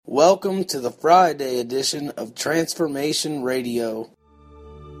Welcome to the Friday edition of Transformation Radio.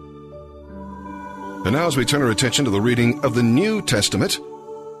 And now as we turn our attention to the reading of the New Testament,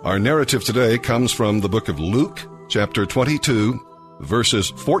 our narrative today comes from the book of Luke, chapter 22,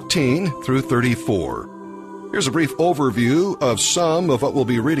 verses 14 through 34. Here's a brief overview of some of what we'll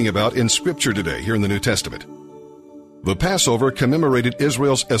be reading about in Scripture today here in the New Testament. The Passover commemorated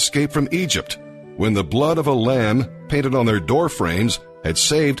Israel's escape from Egypt, when the blood of a lamb painted on their door frames had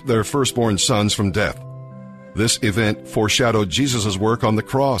saved their firstborn sons from death. This event foreshadowed Jesus' work on the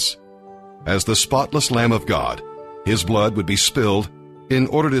cross. As the spotless Lamb of God, his blood would be spilled in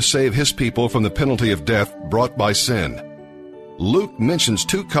order to save his people from the penalty of death brought by sin. Luke mentions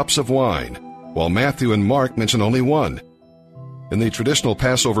 2 cups of wine, while Matthew and Mark mention only 1. In the traditional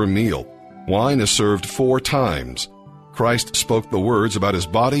Passover meal, wine is served 4 times. Christ spoke the words about his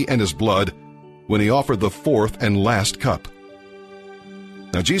body and his blood when he offered the 4th and last cup.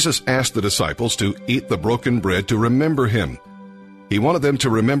 Now Jesus asked the disciples to eat the broken bread to remember him. He wanted them to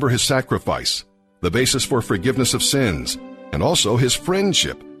remember his sacrifice, the basis for forgiveness of sins, and also his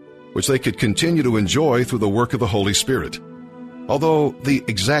friendship, which they could continue to enjoy through the work of the Holy Spirit. Although the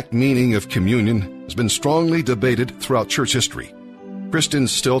exact meaning of communion has been strongly debated throughout church history,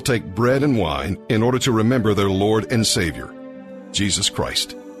 Christians still take bread and wine in order to remember their Lord and Savior, Jesus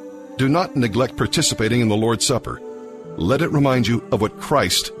Christ. Do not neglect participating in the Lord's Supper. Let it remind you of what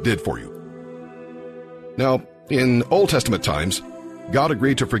Christ did for you. Now, in Old Testament times, God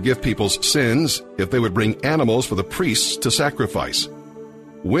agreed to forgive people's sins if they would bring animals for the priests to sacrifice.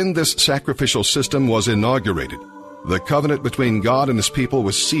 When this sacrificial system was inaugurated, the covenant between God and his people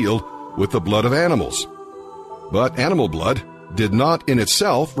was sealed with the blood of animals. But animal blood did not in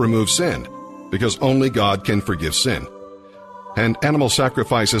itself remove sin, because only God can forgive sin. And animal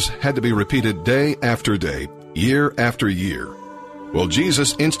sacrifices had to be repeated day after day, year after year. Well,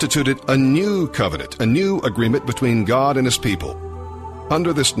 Jesus instituted a new covenant, a new agreement between God and his people.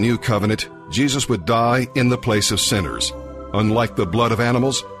 Under this new covenant, Jesus would die in the place of sinners. Unlike the blood of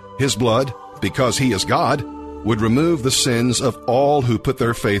animals, his blood, because he is God, would remove the sins of all who put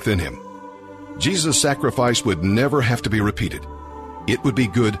their faith in him. Jesus' sacrifice would never have to be repeated. It would be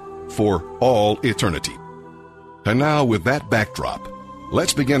good for all eternity. And now, with that backdrop,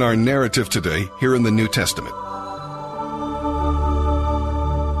 let's begin our narrative today here in the New Testament.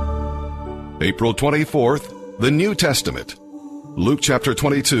 April 24th, the New Testament. Luke chapter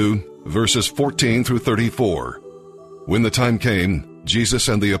 22, verses 14 through 34. When the time came, Jesus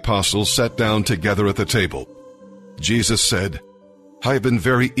and the apostles sat down together at the table. Jesus said, "I have been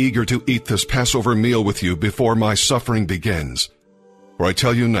very eager to eat this Passover meal with you before my suffering begins. For I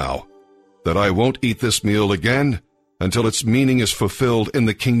tell you now that I won't eat this meal again until its meaning is fulfilled in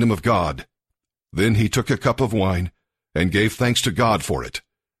the kingdom of God." Then he took a cup of wine and gave thanks to God for it.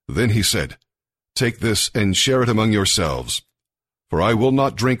 Then he said, "Take this and share it among yourselves. For I will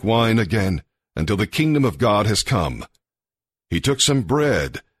not drink wine again until the kingdom of God has come." He took some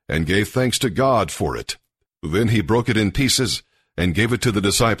bread and gave thanks to God for it. Then he broke it in pieces and gave it to the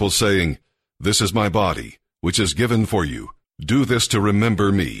disciples, saying, "This is my body, which is given for you. Do this to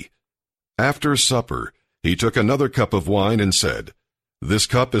remember me." After supper, he took another cup of wine and said, "This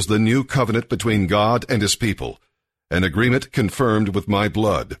cup is the new covenant between God and his people, an agreement confirmed with my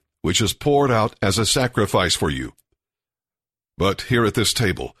blood, which is poured out as a sacrifice for you. But here at this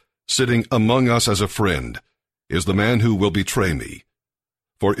table, sitting among us as a friend, is the man who will betray me.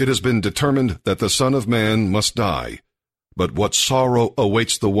 For it has been determined that the Son of Man must die, but what sorrow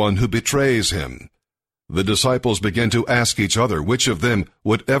awaits the one who betrays him." The disciples began to ask each other which of them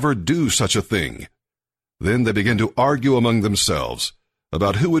would ever do such a thing. Then they began to argue among themselves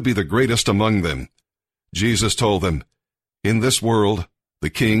about who would be the greatest among them. Jesus told them, "In this world, the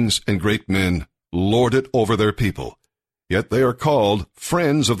kings and great men lord it over their people, yet they are called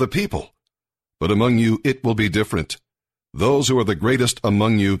friends of the people. But among you it will be different. Those who are the greatest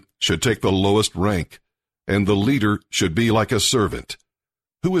among you should take the lowest rank, and the leader should be like a servant.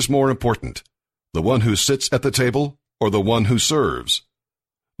 Who is more important, the one who sits at the table or the one who serves?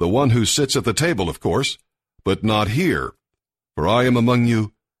 The one who sits at the table, of course, but not here, for I am among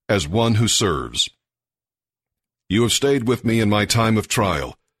you as one who serves. You have stayed with me in my time of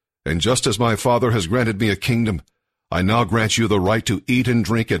trial, and just as my Father has granted me a kingdom, I now grant you the right to eat and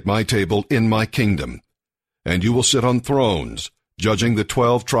drink at my table in my kingdom. And you will sit on thrones, judging the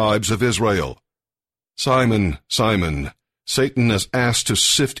 12 tribes of Israel. Simon, Simon, Satan has asked to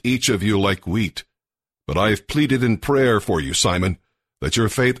sift each of you like wheat. But I have pleaded in prayer for you, Simon, that your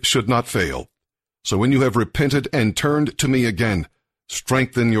faith should not fail. So when you have repented and turned to me again,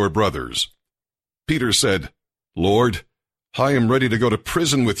 strengthen your brothers." Peter said, "Lord, I am ready to go to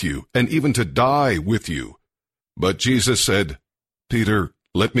prison with you and even to die with you." But Jesus said, "Peter,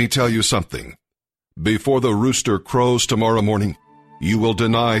 let me tell you something. Before the rooster crows tomorrow morning, you will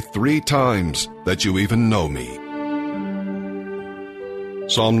deny 3 times that you even know me."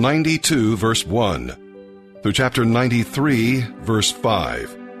 Psalm 92, verse 1 through chapter 93, verse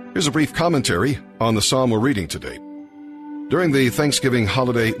 5. Here's a brief commentary on the psalm we're reading today. During the Thanksgiving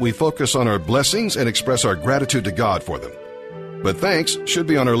holiday, we focus on our blessings and express our gratitude to God for them. But thanks should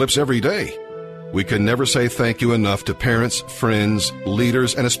be on our lips every day. We can never say thank you enough to parents, friends,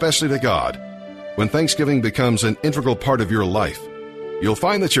 leaders, and especially to God. When Thanksgiving becomes an integral part of your life, you'll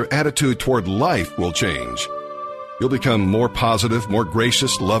find that your attitude toward life will change. You'll become more positive, more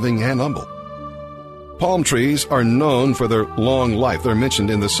gracious, loving, and humble. Palm trees are known for their long life. They're mentioned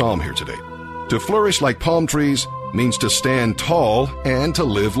in the psalm here today. To flourish like palm trees means to stand tall and to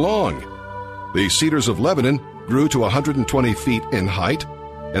live long. The cedars of Lebanon grew to 120 feet in height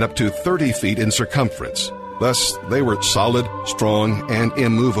and up to 30 feet in circumference. Thus, they were solid, strong, and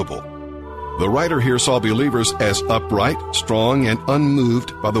immovable. The writer here saw believers as upright, strong, and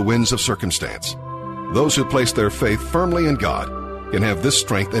unmoved by the winds of circumstance. Those who place their faith firmly in God can have this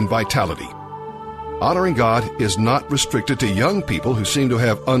strength and vitality. Honoring God is not restricted to young people who seem to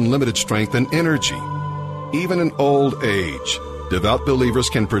have unlimited strength and energy. Even in old age, devout believers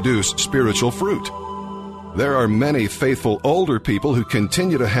can produce spiritual fruit. There are many faithful older people who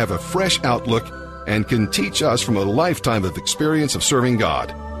continue to have a fresh outlook and can teach us from a lifetime of experience of serving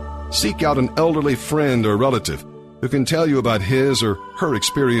God. Seek out an elderly friend or relative who can tell you about his or her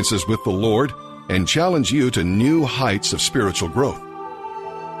experiences with the Lord and challenge you to new heights of spiritual growth.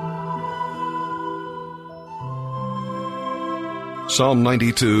 Psalm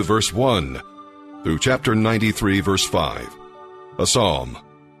 92, verse 1 through chapter 93, verse 5. A psalm,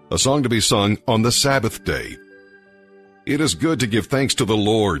 a song to be sung on the Sabbath day. It is good to give thanks to the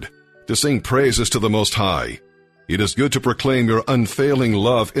Lord, to sing praises to the Most High. It is good to proclaim your unfailing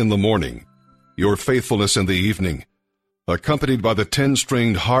love in the morning, your faithfulness in the evening. Accompanied by the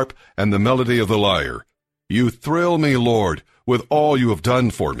 10-stringed harp and the melody of the lyre, you thrill me, Lord, with all you have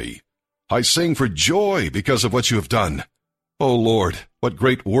done for me. I sing for joy because of what you have done. O Lord, what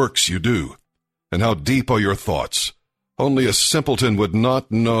great works you do, and how deep are your thoughts. Only a simpleton would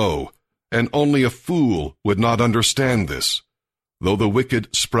not know, and only a fool would not understand this. Though the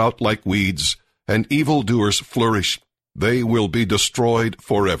wicked sprout like weeds, and evildoers flourish, they will be destroyed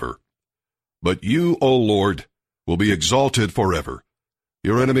forever. But you, O Lord, will be exalted forever.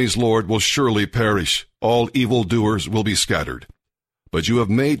 Your enemies, Lord, will surely perish. All evildoers will be scattered. But you have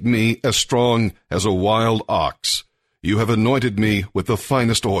made me as strong as a wild ox. You have anointed me with the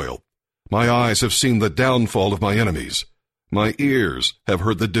finest oil. My eyes have seen the downfall of my enemies. My ears have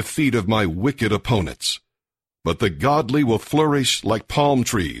heard the defeat of my wicked opponents. But the godly will flourish like palm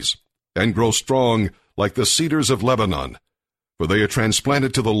trees and grow strong like the cedars of Lebanon, for they are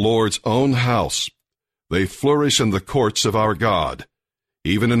transplanted to the Lord's own house. They flourish in the courts of our God.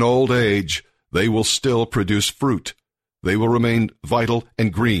 Even in old age, they will still produce fruit. They will remain vital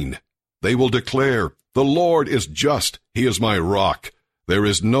and green. They will declare, "The Lord is just. He is my rock. There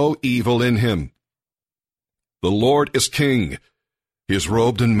is no evil in him." The Lord is king. He is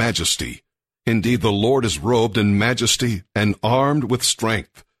robed in majesty. Indeed, the Lord is robed in majesty and armed with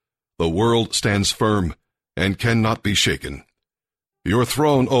strength. The world stands firm and cannot be shaken. Your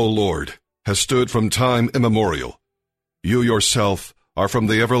throne, O Lord, has stood from time immemorial. You yourself are from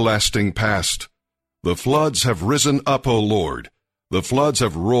the everlasting past. The floods have risen up, O Lord. The floods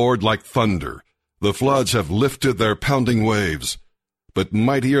have roared like thunder. The floods have lifted their pounding waves. But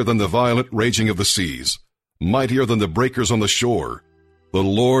mightier than the violent raging of the seas, mightier than the breakers on the shore, the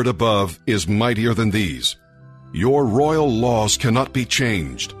Lord above is mightier than these. Your royal laws cannot be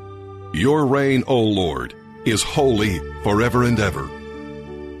changed. Your reign, O Lord, is holy forever and ever.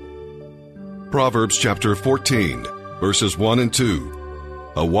 Proverbs chapter 14, verses 1 and 2.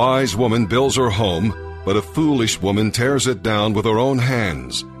 A wise woman builds her home, but a foolish woman tears it down with her own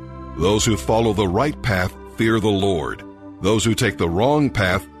hands. Those who follow the right path fear the Lord. Those who take the wrong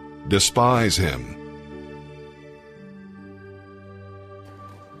path despise him.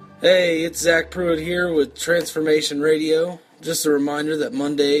 Hey, it's Zach Pruitt here with Transformation Radio. Just a reminder that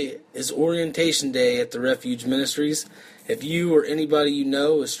Monday is Orientation Day at the Refuge Ministries. If you or anybody you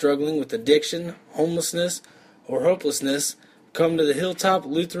know is struggling with addiction, homelessness, or hopelessness, come to the Hilltop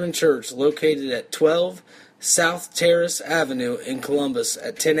Lutheran Church located at 12 South Terrace Avenue in Columbus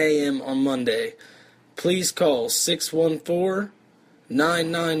at 10 a.m. on Monday. Please call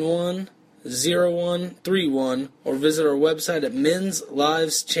 614-991-0131 or visit our website at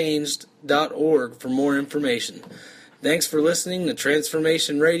mensliveschanged.org for more information. Thanks for listening to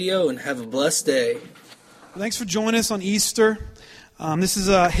Transformation Radio, and have a blessed day. Thanks for joining us on Easter. This is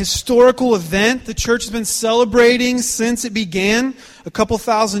a historical event the church has been celebrating since it began a couple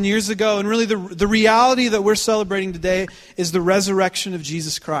thousand years ago. And really the reality that we're celebrating today is the resurrection of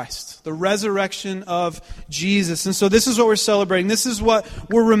Jesus Christ. The resurrection of Jesus. And so this is what we're celebrating. This is what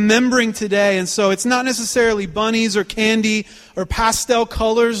we're remembering today. And so it's not necessarily bunnies or candy or pastel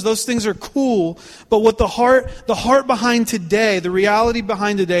colors. Those things are cool. But what the heart behind today, the reality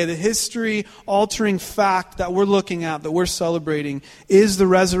behind today, the history-altering fact that we're looking at, that we're celebrating, is the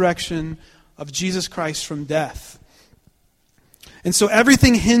resurrection of Jesus Christ from death. And so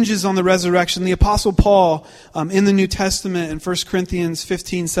everything hinges on the resurrection. The Apostle Paul, in the New Testament, in 1 Corinthians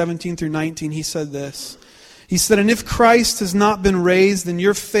 15, 17 through 19, he said this. He said, "And if Christ has not been raised, then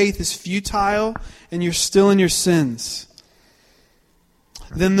your faith is futile, and you're still in your sins.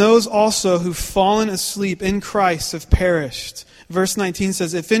 Then those also who've fallen asleep in Christ have perished." Verse 19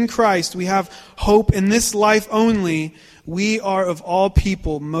 says, "If in Christ we have hope in this life only, we are of all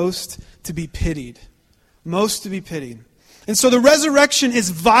people most to be pitied." Most to be pitied. And so the resurrection is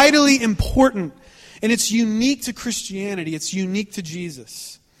vitally important, and it's unique to Christianity. It's unique to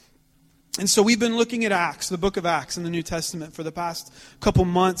Jesus. And so we've been looking at Acts, the book of Acts in the New Testament for the past couple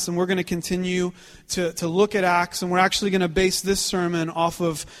months, and we're going to continue to look at Acts, and we're actually going to base this sermon off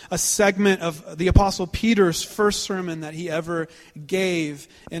of a segment of the Apostle Peter's first sermon that he ever gave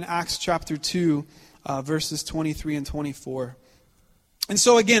in Acts chapter 2, verses 23 and 24. And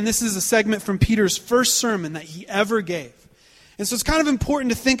so again, this is a segment from Peter's first sermon that he ever gave. And so it's kind of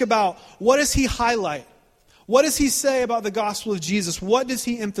important to think about, what does he highlight? What does he say about the gospel of Jesus? What does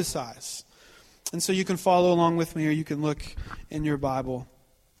he emphasize? And so you can follow along with me, or you can look in your Bible.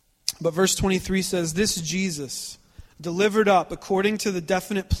 But verse 23 says, "This Jesus, delivered up according to the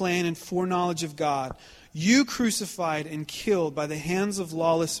definite plan and foreknowledge of God, you crucified and killed by the hands of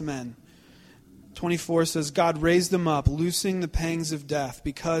lawless men." 24 says, "God raised him up, loosing the pangs of death,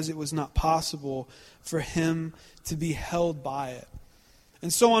 because it was not possible for him to be held by it."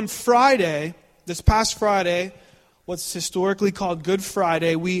 And so on Friday, this past Friday, what's historically called Good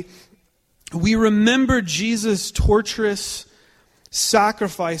Friday, we remember Jesus' torturous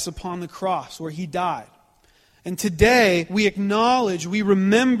sacrifice upon the cross where he died. And today, we acknowledge, we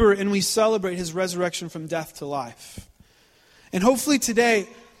remember, and we celebrate his resurrection from death to life. And hopefully today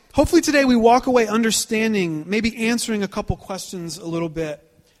we walk away understanding, maybe answering a couple questions a little bit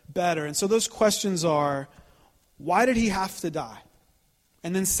better. And so those questions are, why did he have to die?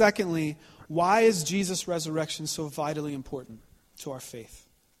 And then secondly, why is Jesus' resurrection so vitally important to our faith?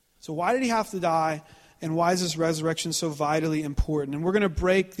 So why did he have to die, and why is this resurrection so vitally important? And we're going to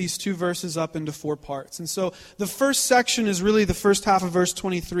break these two verses up into 4 parts. And so the first section is really the first half of verse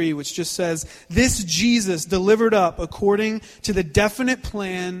 23, which just says, "This Jesus delivered up according to the definite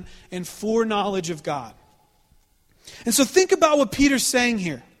plan and foreknowledge of God." And so think about what Peter's saying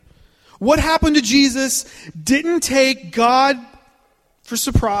here. What happened to Jesus didn't take God for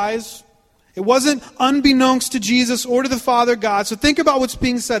surprise. It wasn't unbeknownst to Jesus or to the Father God. So think about what's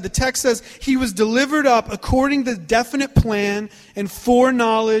being said. The text says he was delivered up according to the definite plan and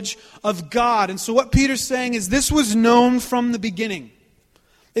foreknowledge of God. And so what Peter's saying is this was known from the beginning.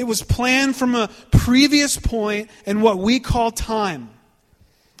 It was planned from a previous point in what we call time.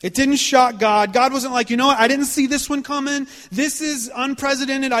 It didn't shock God. God wasn't like, you know what, I didn't see this one coming. This is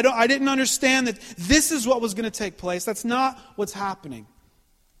unprecedented. I didn't understand that this is what was going to take place. That's not what's happening.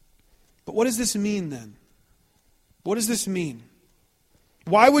 But what does this mean then? What does this mean?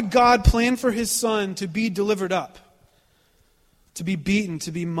 Why would God plan for his son to be delivered up? To be beaten,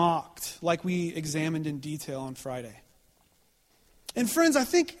 to be mocked, like we examined in detail on Friday? And friends, I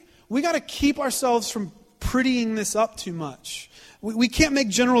think we got to keep ourselves from prettying this up too much. We can't make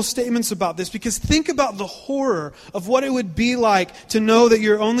general statements about this, because think about the horror of what it would be like to know that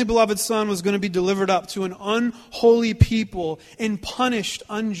your only beloved son was going to be delivered up to an unholy people and punished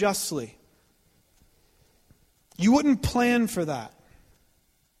unjustly. You wouldn't plan for that.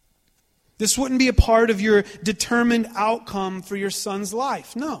 This wouldn't be a part of your determined outcome for your son's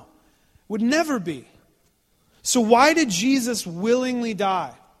life. No, would never be. So why did Jesus willingly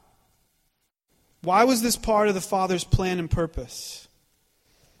die? Why was this part of the Father's plan and purpose?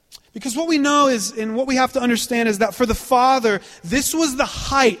 Because what we know is, and what we have to understand is that for the Father, this was the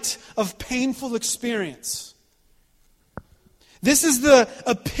height of painful experience. This is the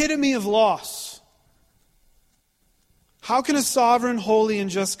epitome of loss. How can a sovereign, holy,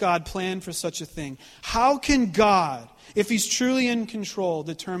 and just God plan for such a thing? How can God, if He's truly in control,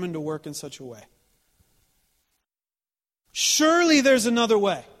 determine to work in such a way? Surely there's another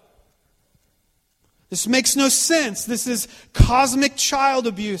way. This makes no sense. This is cosmic child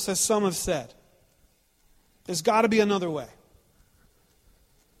abuse, as some have said. There's got to be another way.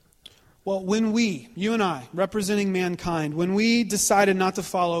 Well, when we, you and I, representing mankind, when we decided not to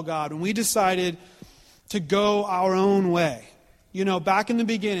follow God, when we decided to go our own way, back in the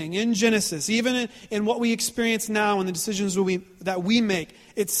beginning, in Genesis, even in what we experience now and the decisions that we make,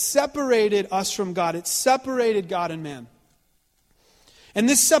 it separated us from God. It separated God and man. And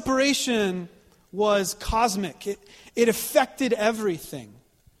this separation was cosmic. It affected everything.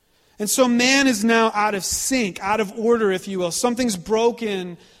 And so man is now out of sync, out of order, if you will. Something's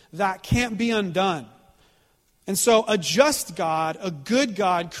broken that can't be undone. And so a just God, a good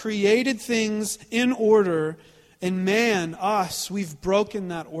God, created things in order, and man, us, we've broken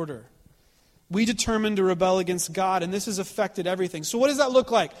that order. We determined to rebel against God, and this has affected everything. So what does that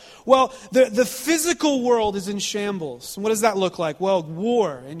look like? Well, the physical world is in shambles. And what does that look like? Well,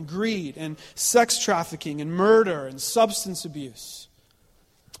 war and greed and sex trafficking and murder and substance abuse.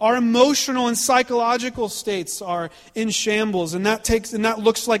 Our emotional and psychological states are in shambles, and that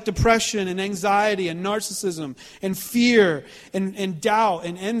looks like depression and anxiety and narcissism and fear and doubt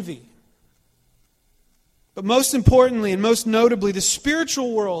and envy. But most importantly and most notably, the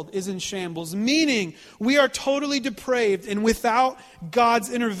spiritual world is in shambles, meaning we are totally depraved, and without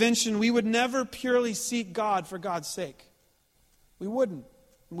God's intervention, we would never purely seek God for God's sake. We wouldn't.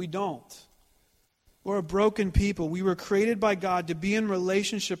 We don't. We're a broken people. We were created by God to be in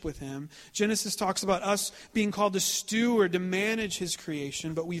relationship with Him. Genesis talks about us being called to steward, to manage His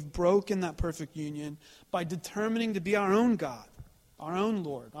creation, but we've broken that perfect union by determining to be our own God, our own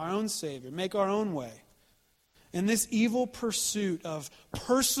Lord, our own Savior, make our own way. And this evil pursuit of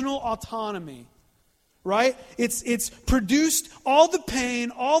personal autonomy, right? It's produced all the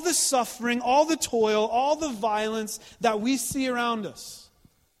pain, all the suffering, all the toil, all the violence that we see around us.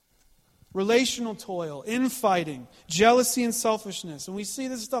 Relational toil, infighting, jealousy and selfishness. And we see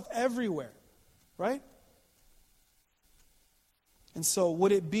this stuff everywhere, right? And so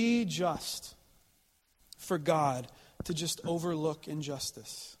would it be just for God to just overlook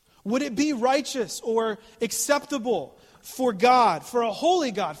injustice? Would it be righteous or acceptable for God, for a holy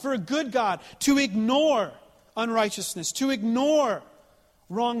God, for a good God, to ignore unrighteousness, to ignore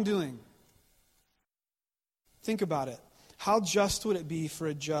wrongdoing? Think about it. How just would it be for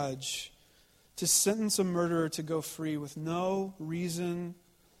a judge to sentence a murderer to go free with no reason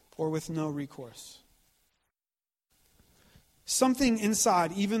or with no recourse? Something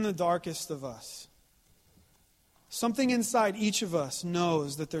inside, even the darkest of us, something inside each of us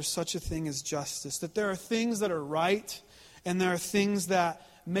knows that there's such a thing as justice, that there are things that are right and there are things that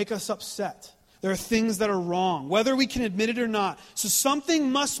make us upset. There are things that are wrong, whether we can admit it or not. So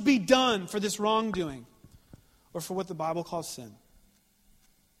something must be done for this wrongdoing, or for what the Bible calls sin.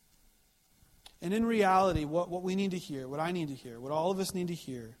 And in reality, what we need to hear, what I need to hear, what all of us need to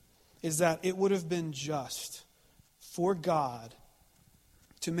hear, is that it would have been just for God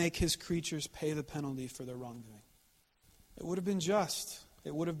to make His creatures pay the penalty for their wrongdoing. It would have been just.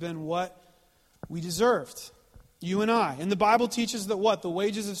 It would have been what we deserved, you and I. And the Bible teaches that what? The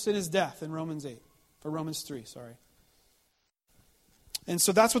wages of sin is death in Romans 3, sorry. And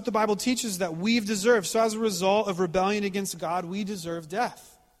so that's what the Bible teaches that we've deserved. So as a result of rebellion against God, we deserve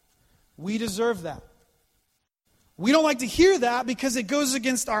death. We deserve that. We don't like to hear that because it goes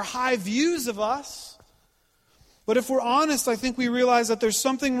against our high views of us. But if we're honest, I think we realize that there's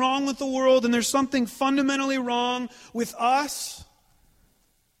something wrong with the world and there's something fundamentally wrong with us.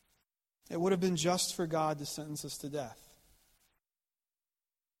 It would have been just for God to sentence us to death.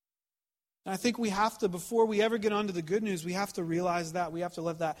 And I think we have to, before we ever get onto the good news, we have to realize that. We have to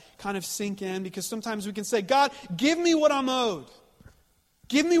let that kind of sink in, because sometimes we can say, God, give me what I'm owed.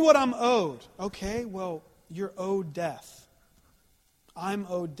 Give me what I'm owed. Okay, well, you're owed death. I'm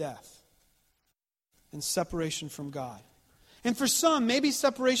owed death and separation from God. And for some, maybe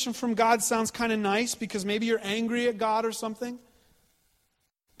separation from God sounds kind of nice because maybe you're angry at God or something.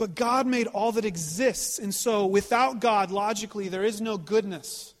 But God made all that exists. And so without God, logically, there is no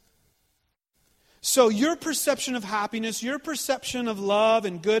goodness. So your perception of happiness, your perception of love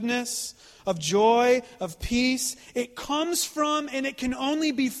and goodness, of joy, of peace, it comes from and it can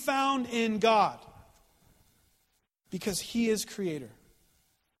only be found in God. Because He is Creator.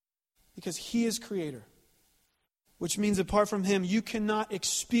 Because He is Creator. Which means apart from Him, you cannot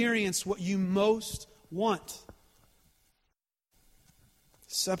experience what you most want.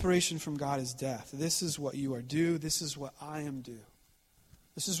 Separation from God is death. This is what you are due. This is what I am due.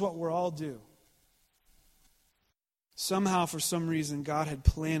 This is what we're all due. Somehow, for some reason, God had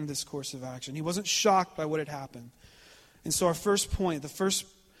planned this course of action. He wasn't shocked by what had happened. And so our first point,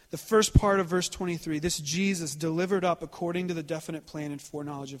 the The first part of verse 23, this Jesus delivered up according to the definite plan and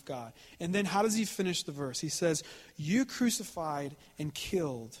foreknowledge of God. And then how does he finish the verse? He says, you crucified and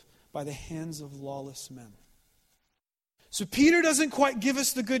killed by the hands of lawless men. So Peter doesn't quite give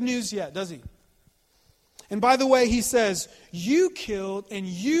us the good news yet, does he? And by the way, he says, you killed and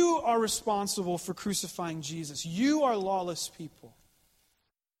you are responsible for crucifying Jesus. You are lawless people.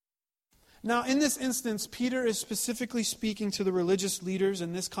 Now, in this instance, Peter is specifically speaking to the religious leaders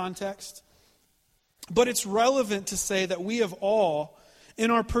in this context. But it's relevant to say that we have all, in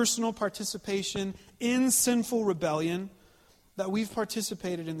our personal participation in sinful rebellion, that we've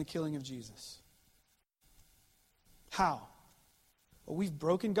participated in the killing of Jesus. How? Well, we've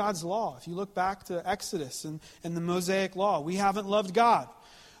broken God's law. If you look back to Exodus and the Mosaic law, we haven't loved God.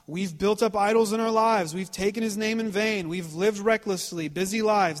 We've built up idols in our lives. We've taken His name in vain. We've lived recklessly, busy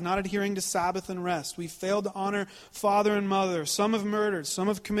lives, not adhering to Sabbath and rest. We've failed to honor father and mother. Some have murdered. Some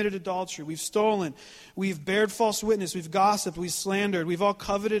have committed adultery. We've stolen. We've bared false witness. We've gossiped. We've slandered. We've all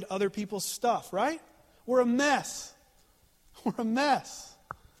coveted other people's stuff, right? We're a mess. We're a mess.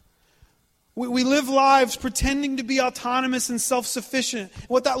 We live lives pretending to be autonomous and self-sufficient.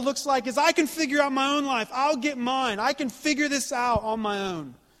 What that looks like is I can figure out my own life. I'll get mine. I can figure this out on my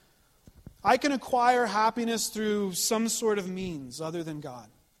own. I can acquire happiness through some sort of means other than God.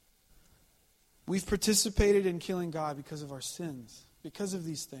 We've participated in killing God because of our sins, because of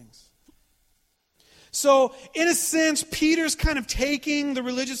these things. So, in a sense, Peter's kind of taking the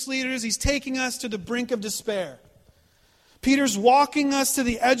religious leaders, he's taking us to the brink of despair. Peter's walking us to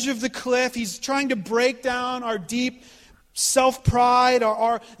the edge of the cliff. He's trying to break down our deep self-pride,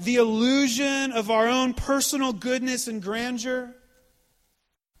 the illusion of our own personal goodness and grandeur.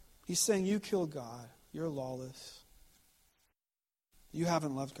 He's saying, you killed God. You're lawless. You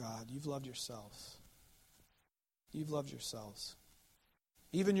haven't loved God. You've loved yourselves. You've loved yourselves.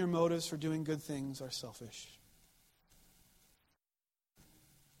 Even your motives for doing good things are selfish.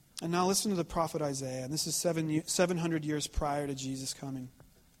 And now listen to the prophet Isaiah. And this is 700 years prior to Jesus coming.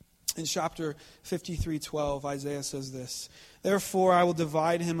 In chapter 53:12, Isaiah says this, therefore I will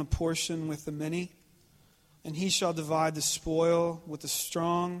divide him a portion with the many, and he shall divide the spoil with the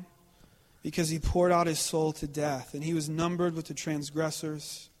strong, because he poured out his soul to death, and he was numbered with the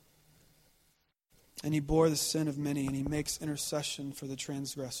transgressors, and he bore the sin of many, and he makes intercession for the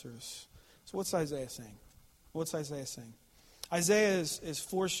transgressors. So what's Isaiah saying? What's Isaiah saying? Isaiah is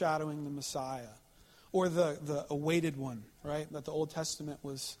foreshadowing the Messiah, or the awaited one, right? That the Old Testament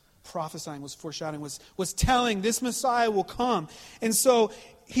was prophesying, was foreshadowing, was telling this Messiah will come. And so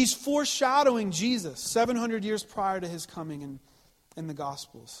he's foreshadowing Jesus 700 years prior to his coming in the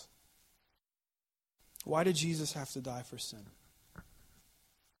Gospels. Why did Jesus have to die for sin?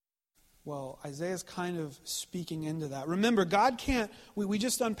 Well, Isaiah's kind of speaking into that. Remember, God can't, we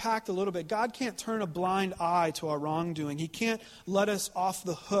just unpacked a little bit, God can't turn a blind eye to our wrongdoing. He can't let us off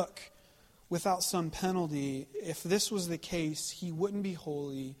the hook without some penalty. If this was the case, He wouldn't be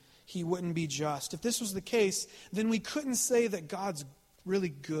holy, He wouldn't be just. If this was the case, then we couldn't say that God's really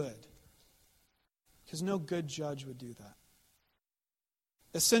good, because no good judge would do that.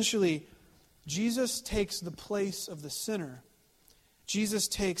 Essentially, Jesus takes the place of the sinner. Jesus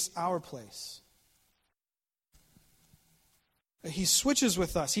takes our place. He switches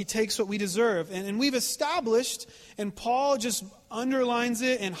with us. He takes what we deserve. And we've established, and Paul just underlines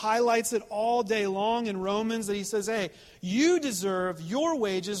it and highlights it all day long in Romans, that he says, hey, you deserve your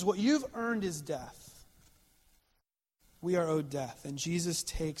wages. What you've earned is death. We are owed death. And Jesus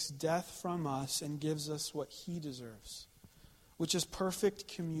takes death from us and gives us what He deserves, which is perfect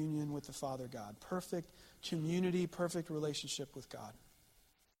communion with the Father God. Perfect community, perfect relationship with God.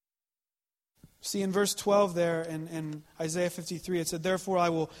 See, in verse 12 there, in Isaiah 53, it said, therefore I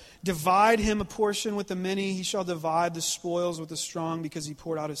will divide him a portion with the many. He shall divide the spoils with the strong, because he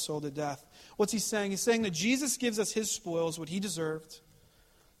poured out his soul to death. What's he saying? He's saying that Jesus gives us his spoils, what he deserved,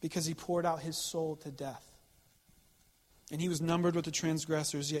 because he poured out his soul to death. And he was numbered with the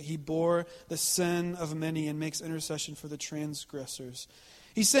transgressors, yet he bore the sin of many and makes intercession for the transgressors.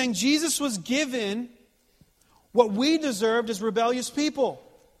 He's saying Jesus was given what we deserved as rebellious people.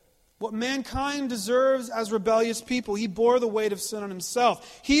 What mankind deserves as rebellious people. He bore the weight of sin on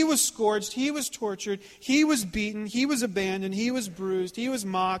himself. He was scourged. He was tortured. He was beaten. He was abandoned. He was bruised. He was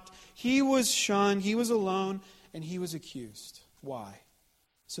mocked. He was shunned. He was alone. And he was accused. Why?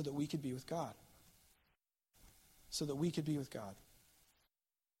 So that we could be with God. So that we could be with God.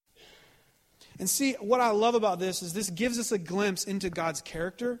 And see, what I love about this is this gives us a glimpse into God's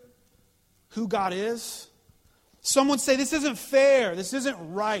character, who God is. Some would say, this isn't fair, this isn't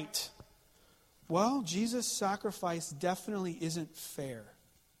right. Well, Jesus' sacrifice definitely isn't fair.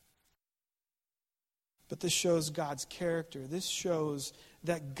 But this shows God's character. This shows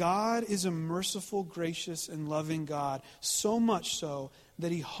that God is a merciful, gracious, and loving God, so much so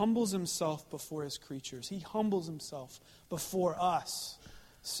that he humbles himself before his creatures. He humbles himself before us,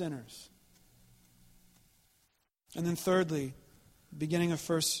 sinners. And then thirdly, beginning of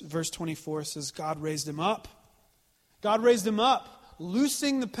verse 24 says, God raised him up. God raised him up,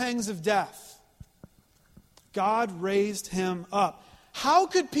 loosing the pangs of death. God raised him up. How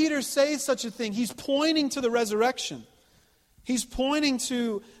could Peter say such a thing? He's pointing to the resurrection. He's pointing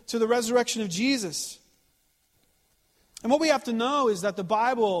to the resurrection of Jesus. And what we have to know is that the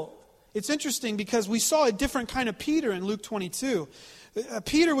Bible, it's interesting because we saw a different kind of Peter in Luke 22.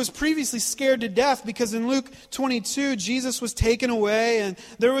 Peter was previously scared to death because in Luke 22, Jesus was taken away and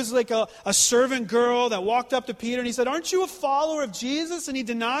there was like a servant girl that walked up to Peter and he said, "Aren't you a follower of Jesus?" And he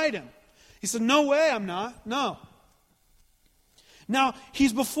denied him. He said, "No way, I'm not. No." Now,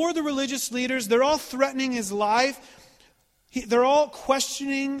 he's before the religious leaders. They're all threatening his life. They're all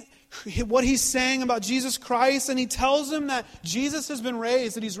questioning what he's saying about Jesus Christ. And he tells them that Jesus has been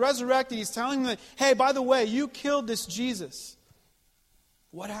raised, that he's resurrected. He's telling them that, hey, by the way, you killed this Jesus.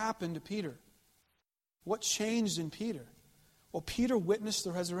 What happened to Peter? What changed in Peter? Well, Peter witnessed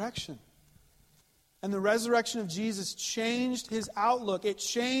the resurrection. And the resurrection of Jesus changed his outlook. It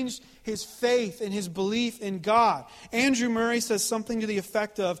changed his faith and his belief in God. Andrew Murray says something to the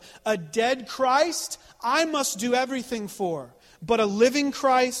effect of, a dead Christ I must do everything for, but a living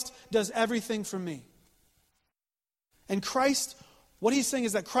Christ does everything for me. And Christ, what he's saying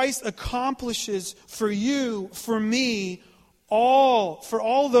is that Christ accomplishes for you, for me, for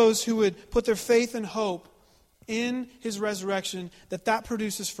all those who would put their faith and hope in his resurrection, that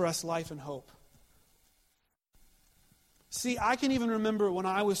produces for us life and hope. See, I can even remember when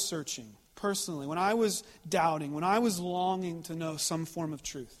I was searching, personally, when I was doubting, when I was longing to know some form of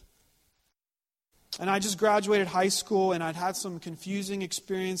truth. And I just graduated high school and I'd had some confusing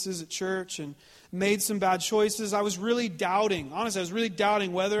experiences at church and made some bad choices. I was really doubting, honestly, I was really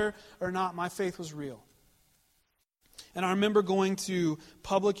doubting whether or not my faith was real. And I remember going to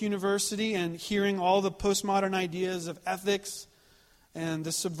public university and hearing all the postmodern ideas of ethics and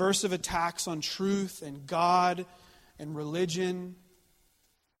the subversive attacks on truth and God and religion.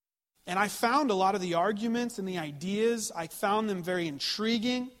 And I found a lot of the arguments and the ideas, I found them very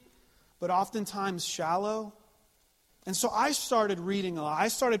intriguing, but oftentimes shallow. And so I started reading a lot. I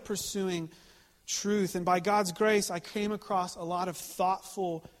started pursuing truth. And by God's grace, I came across a lot of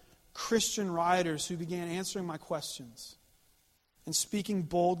thoughtful Christian writers who began answering my questions and speaking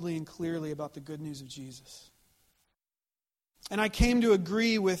boldly and clearly about the good news of Jesus. And I came to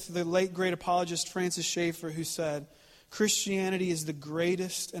agree with the late great apologist Francis Schaeffer, who said, Christianity is the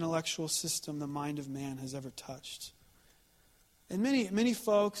greatest intellectual system the mind of man has ever touched. And many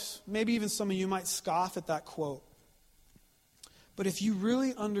folks, maybe even some of you, might scoff at that quote. But if you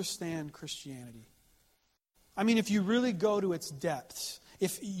really understand Christianity, I mean, if you really go to its depths,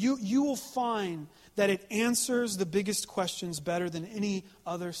 if you will find that it answers the biggest questions better than any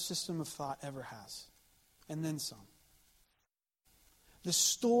other system of thought ever has. And then some. The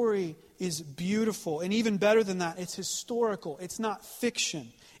story is beautiful. And even better than that, it's historical. It's not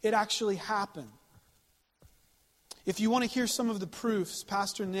fiction. It actually happened. If you want to hear some of the proofs,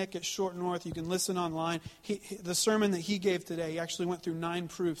 Pastor Nick at Short North, you can listen online. The sermon that he gave today, he actually went through 9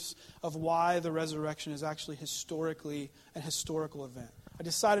 proofs of why the resurrection is actually historically a historical event. I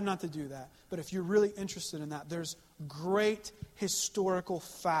decided not to do that. But if you're really interested in that, there's great historical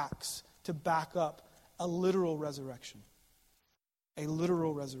facts to back up a literal resurrection. A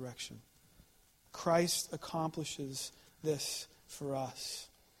literal resurrection. Christ accomplishes this for us.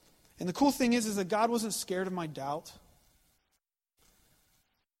 And the cool thing is that God wasn't scared of my doubt.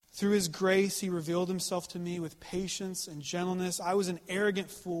 Through His grace, He revealed Himself to me with patience and gentleness. I was an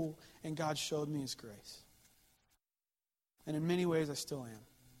arrogant fool, and God showed me His grace. And in many ways, I still am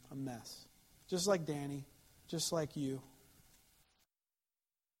a mess. Just like Danny, just like you.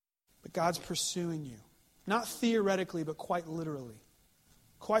 But God's pursuing you. Not theoretically, but quite literally.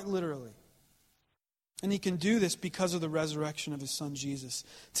 Quite literally. And He can do this because of the resurrection of His Son, Jesus.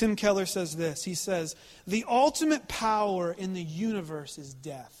 Tim Keller says this. He says, the ultimate power in the universe is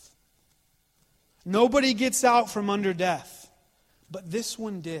death. Nobody gets out from under death. But this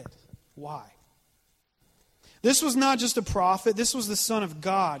one did. Why? This was not just a prophet. This was the Son of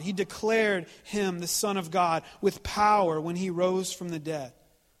God. He declared Him the Son of God with power when He rose from the dead.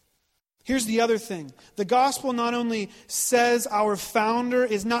 Here's the other thing. The gospel not only says our founder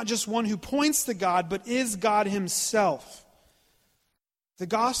is not just one who points to God, but is God Himself. The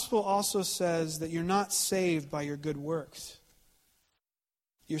gospel also says that you're not saved by your good works.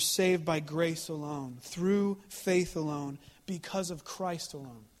 You're saved by grace alone, through faith alone, because of Christ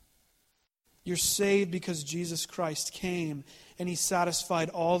alone. You're saved because Jesus Christ came and He satisfied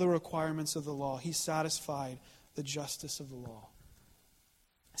all the requirements of the law. He satisfied the justice of the law.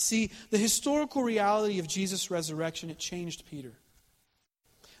 See, the historical reality of Jesus' resurrection, it changed Peter.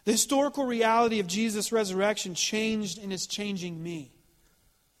 The historical reality of Jesus' resurrection changed and is changing me.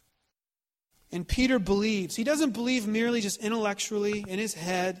 And Peter believes. He doesn't believe merely just intellectually in his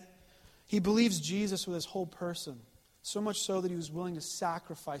head. He believes Jesus with his whole person. So much so that he was willing to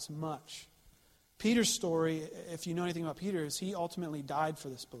sacrifice much. Peter's story, if you know anything about Peter, is he ultimately died for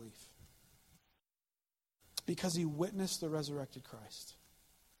this belief. Because he witnessed the resurrected Christ.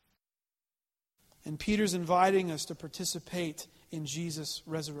 And Peter's inviting us to participate in Jesus'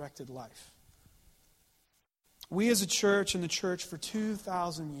 resurrected life. We as a church and the church for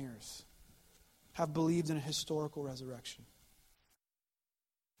 2,000 years have believed in a historical resurrection.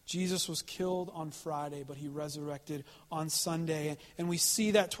 Jesus was killed on Friday, but He resurrected on Sunday. And we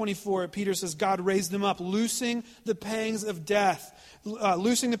see that 24, Peter says, God raised Him up, loosing the pangs of death.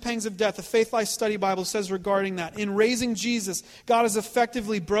 Loosing the pangs of death. The Faith Life Study Bible says regarding that, in raising Jesus, God has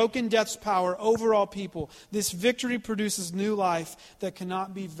effectively broken death's power over all people. This victory produces new life that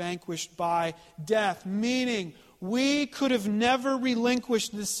cannot be vanquished by death. Meaning, we could have never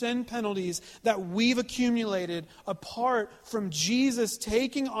relinquished the sin penalties that we've accumulated apart from Jesus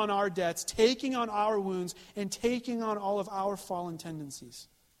taking on our debts, taking on our wounds, and taking on all of our fallen tendencies.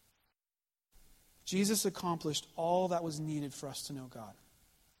 Jesus accomplished all that was needed for us to know God.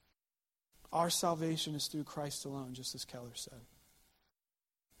 Our salvation is through Christ alone, just as Keller said.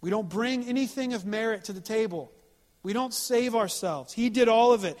 We don't bring anything of merit to the table. We don't save ourselves. He did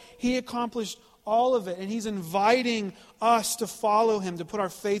all of it. He accomplished all of it. And He's inviting us to follow Him, to put our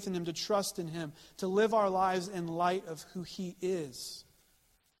faith in Him, to trust in Him, to live our lives in light of who He is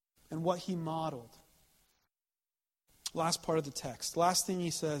and what He modeled. Last part of the text. Last thing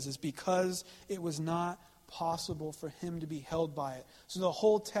he says is because it was not possible for Him to be held by it. So the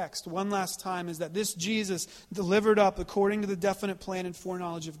whole text, one last time, is that this Jesus delivered up according to the definite plan and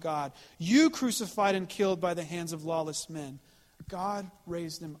foreknowledge of God. You crucified and killed by the hands of lawless men. God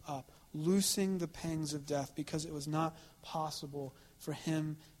raised Him up, loosing the pangs of death because it was not possible for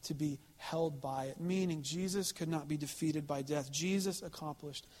Him to be held by it. Meaning Jesus could not be defeated by death. Jesus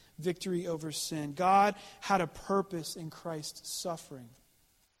accomplished victory over sin. God had a purpose in Christ's suffering.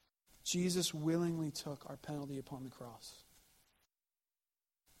 Jesus willingly took our penalty upon the cross.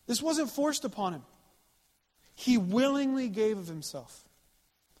 This wasn't forced upon Him. He willingly gave of Himself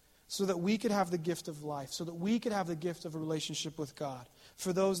so that we could have the gift of life, so that we could have the gift of a relationship with God,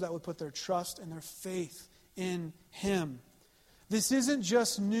 for those that would put their trust and their faith in Him. This isn't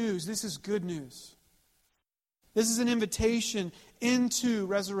just news, this is good news. This is an invitation into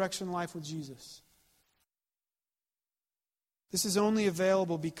resurrection life with Jesus. This is only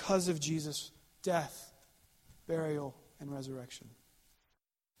available because of Jesus' death, burial, and resurrection.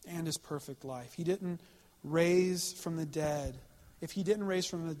 And His perfect life. He didn't raise from the dead. If He didn't raise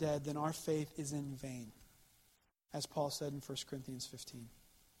from the dead, then our faith is in vain. As Paul said in 1 Corinthians 15.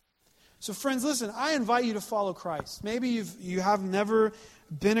 So friends, listen, I invite you to follow Christ. Maybe you have never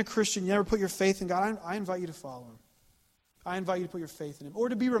been a Christian, you never put your faith in God. I invite you to follow Him. I invite you to put your faith in Him. Or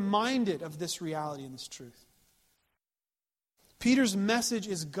to be reminded of this reality and this truth. Peter's message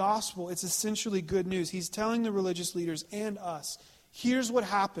is gospel. It's essentially good news. He's telling the religious leaders and us, here's what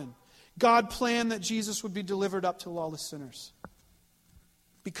happened. God planned that Jesus would be delivered up to lawless sinners.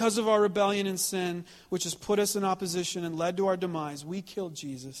 Because of our rebellion and sin, which has put us in opposition and led to our demise, we killed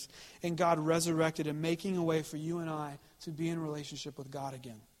Jesus, and God resurrected Him, making a way for you and I to be in relationship with God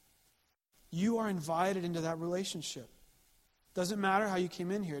again. You are invited into that relationship. Doesn't matter how you came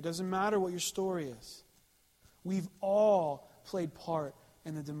in here. It doesn't matter what your story is. We've all played part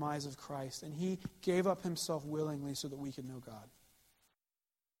in the demise of Christ, and He gave up Himself willingly so that we could know God.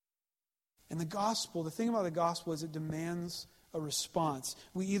 And the gospel, the thing about the gospel is it demands a response.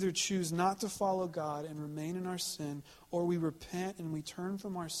 We either choose not to follow God and remain in our sin, or we repent and we turn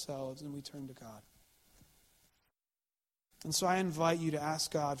from ourselves and we turn to God. And so I invite you to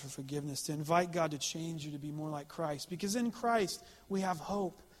ask God for forgiveness, to invite God to change you to be more like Christ. Because in Christ we have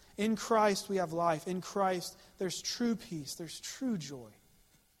hope. In Christ we have life. In Christ there's true peace. There's true joy.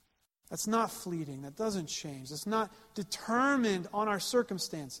 That's not fleeting. That doesn't change. That's not determined on our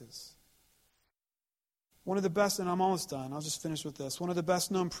circumstances. One of the best, and I'm almost done, I'll just finish with this. One of the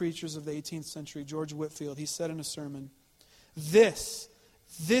best known preachers of the 18th century, George Whitefield, he said in a sermon, This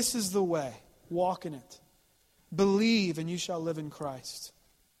is the way, walk in it. Believe and you shall live in Christ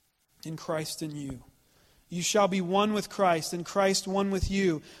in you. You shall be one with Christ, and Christ one with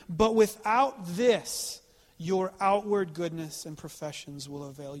you. But without this, your outward goodness and professions will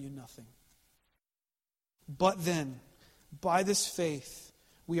avail you nothing. But then, by this faith,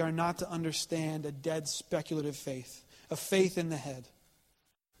 we are not to understand a dead speculative faith, a faith in the head,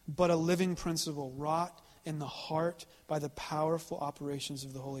 but a living principle wrought in the heart by the powerful operations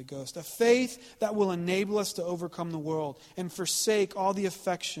of the Holy Ghost. A faith that will enable us to overcome the world and forsake all the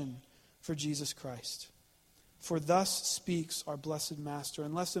affection for Jesus Christ. For thus speaks our blessed Master,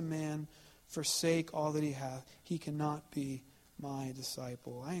 unless a man forsake all that he hath, he cannot be my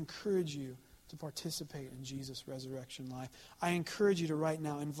disciple. I encourage you to participate in Jesus' resurrection life. I encourage you to right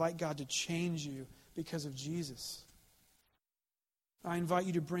now invite God to change you because of Jesus. I invite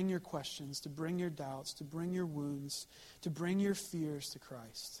you to bring your questions, to bring your doubts, to bring your wounds, to bring your fears to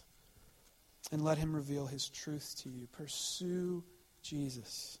Christ. And let Him reveal His truth to you. Pursue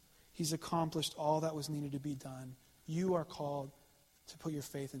Jesus. He's accomplished all that was needed to be done. You are called to put your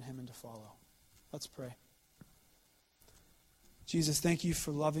faith in Him and to follow. Let's pray. Jesus, thank you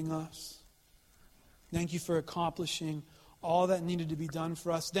for loving us. Thank you for accomplishing all that needed to be done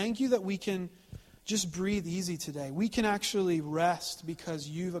for us. Thank you that we can just breathe easy today. We can actually rest because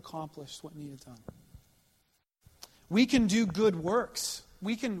you've accomplished what needed done. We can do good works.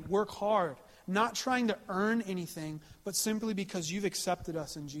 We can work hard, not trying to earn anything, but simply because you've accepted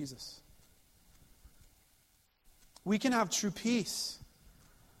us in Jesus. We can have true peace,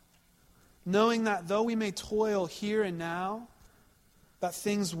 knowing that though we may toil here and now, that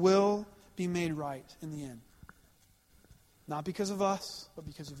things will be made right in the end. Not because of us, but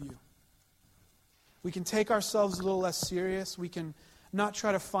because of you. We can take ourselves a little less serious. We can not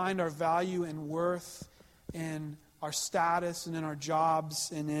try to find our value and worth in our status and in our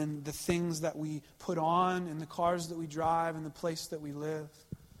jobs and in the things that we put on and the cars that we drive and the place that we live.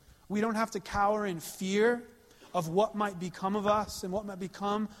 We don't have to cower in fear of what might become of us and what might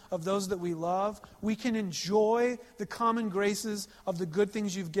become of those that we love. We can enjoy the common graces of the good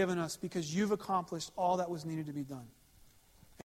things you've given us because you've accomplished all that was needed to be done.